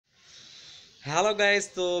Hello guys.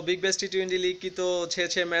 तो big best टी20 league की तो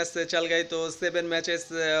छः मैच से चल गई, तो 7 मैचेस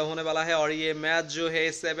होने वाला है। और ये मैच जो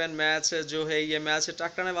है 7 मैच जो है ये मैच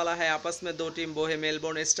टकराने वाला है आपस में। दो टीम वो है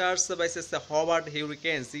मेलबोर्न स्टार्स वर्सेस हॉबर्ट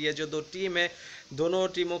ह्यूरिकेन्स। ये जो दो टीम है, दोनों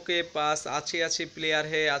टीमों के पास अच्छी अच्छी प्लेयर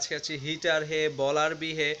है, अच्छी अच्छी हीटर है, बॉलर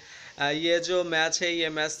भी है। ये जो मैच है ये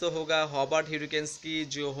मैच तो होगा हॉबर्ट ह्यूरिकेन्स की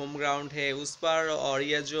जो होम ग्राउंड है उस पर। और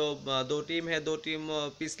ये जो दो टीम है, दो टीम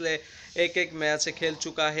पिछले एक एक मैच खेल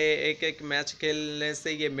चुका है। एक एक मैच खेलने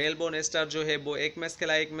से ये मेलबोर्न स्टार जो है वो एक मैच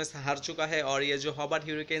खेला, एक मैच हार चुका है। और ये जो हॉबर्ट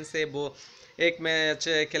ह्यूरिकेन्स है वो एक मैच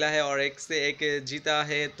खेला है और एक से एक जीता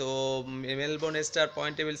है। तो मेलबोर्न स्टार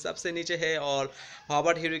पॉइंट टेबल सबसे नीचे है और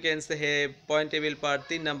हॉबर्ट ह्यूरिकेन्स है पॉइंट टेबल पर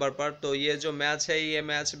 3 नंबर पर। तो ये जो मैच है ये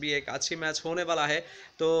मैच भी एक अच्छी मैच होने वाला है।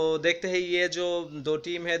 तो देखते हैं ये जो दो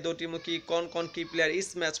टीम है, दो टीमों की कौन कौन की प्लेयर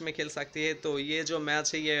इस मैच में खेल सकती है। तो ये जो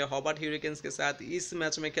मैच है ये हॉबर्ट ह्यूरिकेन्स के साथ इस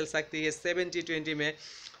मैच में खेल सकती है 70-20 में।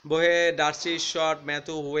 वो है D.short,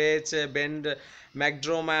 Matthew veg,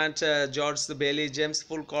 B.mcDermott, J.bailey, James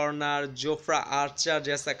full corner, J.archer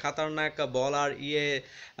जैसा खतरनाक बॉलर। ये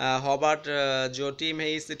हॉबर्ट जो टीम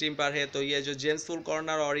है इस टीम पर है। तो ये जो जेम्स फुल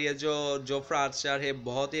कॉर्नर और ये जो J.archer है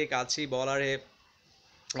बहुत ही एक अच्छी बॉलर है।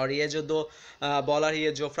 और ये जो दो बॉलर है,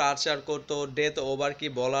 ये J.archer को तो डेथ ओवर की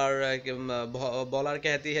बॉलर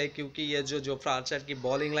कहती है, क्योंकि ये जो J.archer की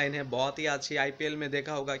बॉलिंग लाइन है बहुत ही अच्छी। आईपीएल में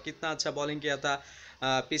देखा होगा कितना अच्छा बॉलिंग किया था,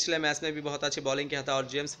 पिछले मैच में भी बहुत अच्छी बॉलिंग किया था। और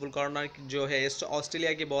जेम्स फुल कॉर्नर जो है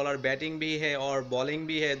ऑस्ट्रेलिया की बॉलर, बैटिंग भी है और बॉलिंग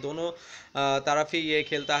भी है, दोनों तरफ ही ये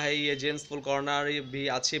खेलता है। ये जेम्स फुल कॉर्नर भी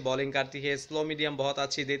अच्छी बॉलिंग करती है, स्लो मीडियम बहुत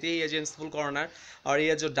अच्छी देती है ये जेम्स फुल कॉर्नर। और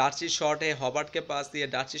ये जो D.short है हॉबर्ट के पास, ये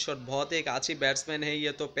D.short बहुत एक अच्छी बैट्समैन है।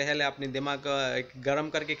 ये तो पहले अपनी दिमाग गर्म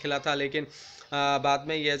करके खेला था, लेकिन बाद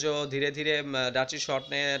में ये जो धीरे धीरे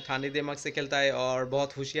D.short ने ठंडी दिमाग से खेलता है और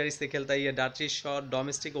बहुत होशियारी से खेलता है। ये D.short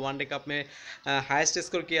डोमेस्टिक वनडे कप में हाईएस्ट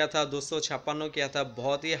स्कोर किया था, 256 किया था,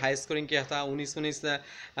 बहुत ही हाई स्कोरिंग किया था, 19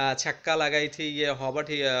 छक्का लगाई थी। ये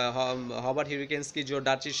हॉबर्ट ह्यूरिकेन्स की जो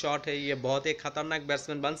D.short है ये बहुत ही खतरनाक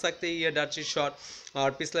बैट्समैन बन सकते हैं ये D.short।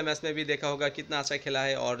 और पिछले मैच में भी देखा होगा कितना अच्छा खेला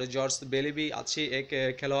है। और J.bailey भी अच्छी एक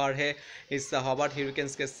खिलाड़ी है इस हॉबर्ट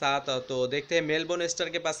ह्यूरिकेन्स के साथ। तो देखते हैं मेलबोर्न स्टार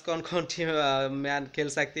के पास कौन कौन टीम मैच खेल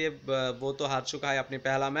सकती है। वो तो हार चुका है अपनी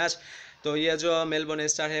पहला मैच। तो ये जो मेलबोर्न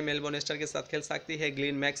स्टार है, मेलबोर्न स्टार के साथ खेल सकती है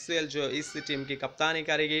G.maxwell जो इस टीम की कप्तानी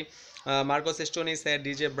करेगी। मार्कोस स्टोनिस है,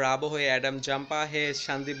 D.j.bravo है, A.zampa है,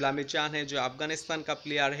 S.lamichhne है जो अफगानिस्तान का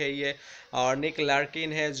प्लेयर है ये। और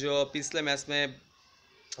N.larkin है जो पिछले मैच में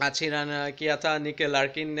अच्छी रन किया था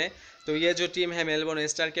N.larkin ने। तो ये जो टीम है मेलबोर्न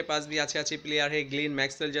स्टार के पास भी अच्छे अच्छी प्लेयर है।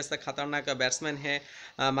 G.maxwell जैसा खतरनाक बैट्समैन है,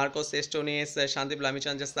 मार्कोस स्टोनिस,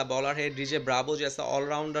 S.lamichhne जैसा बॉलर है, D.j.bravo जैसा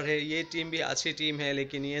ऑलराउंडर है। ये टीम भी अच्छी टीम है,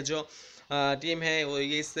 लेकिन ये जो टीम है वो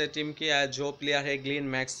इस टीम की जो प्लेयर है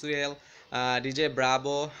G.maxwell,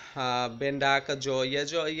 D.j.bravo, बेंडाक जो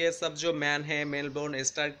ये सब जो मैन है मेलबोर्न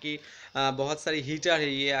स्टार की बहुत सारी हीटर है।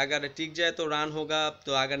 ये अगर टिक जाए तो रन होगा,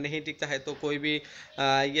 तो अगर नहीं टिकता है तो कोई भी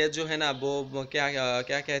ये जो है ना वो क्या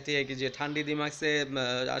कहती है कि जो ठंडी दिमाग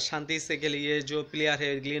से शांति से के लिए जो प्लेयर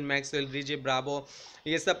है G.maxwell, D.j.bravo,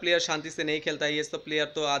 ये सब प्लेयर शांति से नहीं खेलता है। ये सब प्लेयर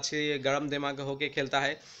तो अच्छे गर्म दिमाग होके खेलता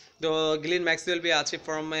है। तो G.maxwell भी अच्छी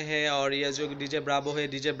फॉर्म में है। और ये जो D.j.bravo है,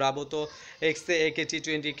 D.j.bravo तो एक से एक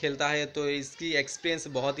T20 खेलता है, तो इसकी एक्सपीरियंस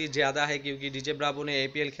बहुत ही ज़्यादा है, क्योंकि D.j.bravo ने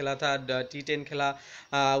APL खेला था, T10 खेला,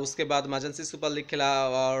 उसके बाद मजंसी सुपर लीग खेला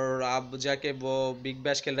और अब जाके वो बिग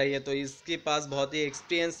बैश खेल रही है। तो इसके पास बहुत ही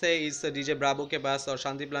एक्सपीरियंस है इस D.j.bravo के पास, और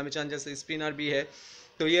S.lamichhne जैसे स्पिनर भी है।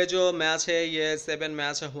 तो ये जो मैच है ये 7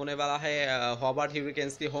 मैच होने वाला है हॉबर्ट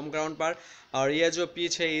ह्यूरिकेन्स की होम ग्राउंड पर। और ये जो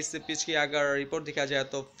पिच है इस पिच की अगर रिपोर्ट दिखा जाए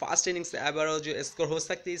तो फर्स्ट इनिंग्स एवरेज जो स्कोर हो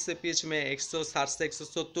सकती है इस पिच में 160 से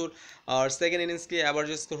 170, और सेकेंड इनिंग्स की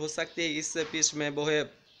एवरेज स्कोर हो सकती है इस पिच में वो है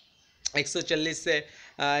 140 से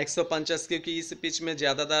 150, क्योंकि इस पिच में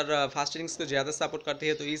ज़्यादातर फास्ट इनिंग्स को ज़्यादा सपोर्ट करती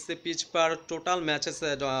है। तो इस पिच पर टोटल मैचेस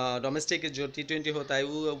डोमेस्टिक जो T20 होता है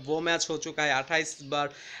वो मैच हो चुका है 28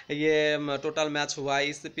 बार। ये टोटल मैच हुआ है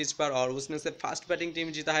इस पिच पर, और उसमें से फर्स्ट बैटिंग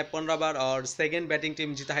टीम जीता है 15 बार और सेकेंड बैटिंग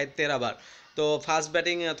टीम जीता है 13 बार। तो फास्ट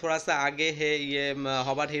बैटिंग थोड़ा सा आगे है ये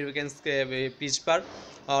हॉबर्ट ह्यूरिकेन्स के पिच पर।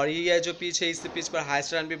 और ये जो पिच है इस पिच पर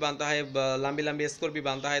हाईएस्ट रन भी बनता है, लंबी लंबी स्कोर भी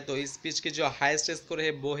बनता है। तो इस पिच की जो हाईएस्ट स्कोर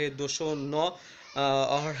है वो है 209,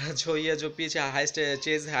 और जो ये जो पिच है हाईएस्ट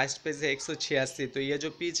चेज हाईएस्ट पिच है 186। तो ये जो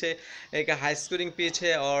पिच है एक हाई स्कोरिंग पिच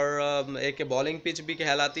है और एक बॉलिंग पिच भी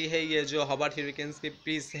कहलाती है ये जो हॉबर्ट ह्यूरिकेन्स की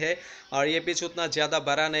पिच है। और ये पिच उतना ज़्यादा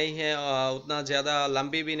बड़ा नहीं है, उतना ज़्यादा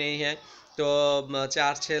लंबी भी नहीं है, तो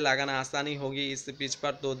 4-6 लगाना आसानी होगी इस पिच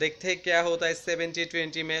पर। तो देखते हैं क्या होता है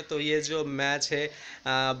 70-20 में। तो ये जो मैच है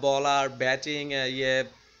बॉलर बैटिंग ये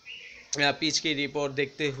पिच की रिपोर्ट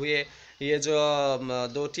देखते हुए ये जो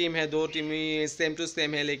दो टीम है, दो team he same to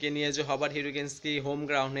same है, लेकिन ये जो हॉबर्ट ह्यूरिकेन्स की होम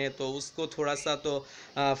ग्राउंड है तो उसको थोड़ा सा तो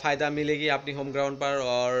फ़ायदा मिलेगी अपनी होम ग्राउंड पर।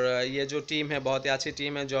 और ये जो टीम है बहुत ही अच्छी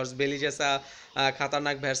टीम है। जॉर्ज बेली जैसा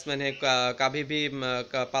खतरनाक बैट्समैन है, कभी भी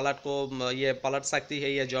पलट को ये पलट सकती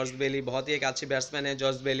है। ये जॉर्ज बेली बहुत ही एक अच्छी बैट्समैन है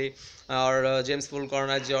जॉर्ज बेली। और जेम्स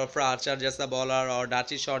फुलकॉर्नर, J.archer जैसा बॉलर और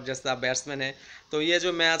D.short जैसा बैट्समैन है। तो ये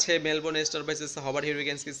जो मैच है मेलबोर्न स्टार वर्सेस हॉबर्ट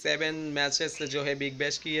ह्यूरिकेन्स की 7 मैचेस जो है बिग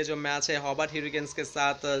बैश की, ये जो मैच है हॉबर्ट ह्यूरिकेन्स के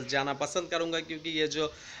साथ जाना पसंद करूंगा, क्योंकि ये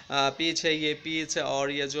जो पिच है, ये पिच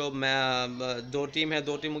और ये जो दो टीम है,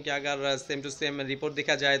 दो टीमों की अगर सेम टू सेम रिपोर्ट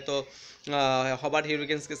देखा जाए तो हॉबर्ट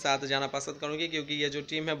ह्यूरिकेन्स के साथ जाना पसंद करूँगी, क्योंकि ये जो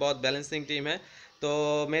टीम है बहुत बैलेंसिंग टीम है।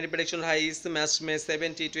 तो मेरी प्रेडिक्शन है इस मैच में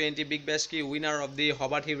 7 T20 बिग बैश की विनर ऑफ दी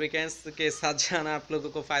हॉबर्ट ह्यूरिकेन्स के साथ जाना आप लोगों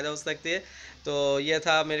को फ़ायदा हो सकती है। तो ये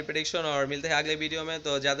था मेरी प्रेडिक्शन, और मिलते हैं अगले वीडियो में।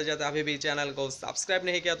 तो ज़्यादा से ज़्यादा अभी भी चैनल को सब्सक्राइब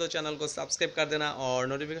नहीं किया तो चैनल को सब्सक्राइब कर देना, और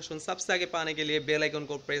नोटिफिकेशन सबसे आगे पाने के लिए बेल आइकन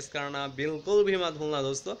को प्रेस करना बिल्कुल भी मत भूलना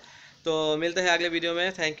दोस्तों। तो मिलते हैं अगले वीडियो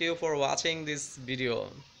में। Thank you for watching this video.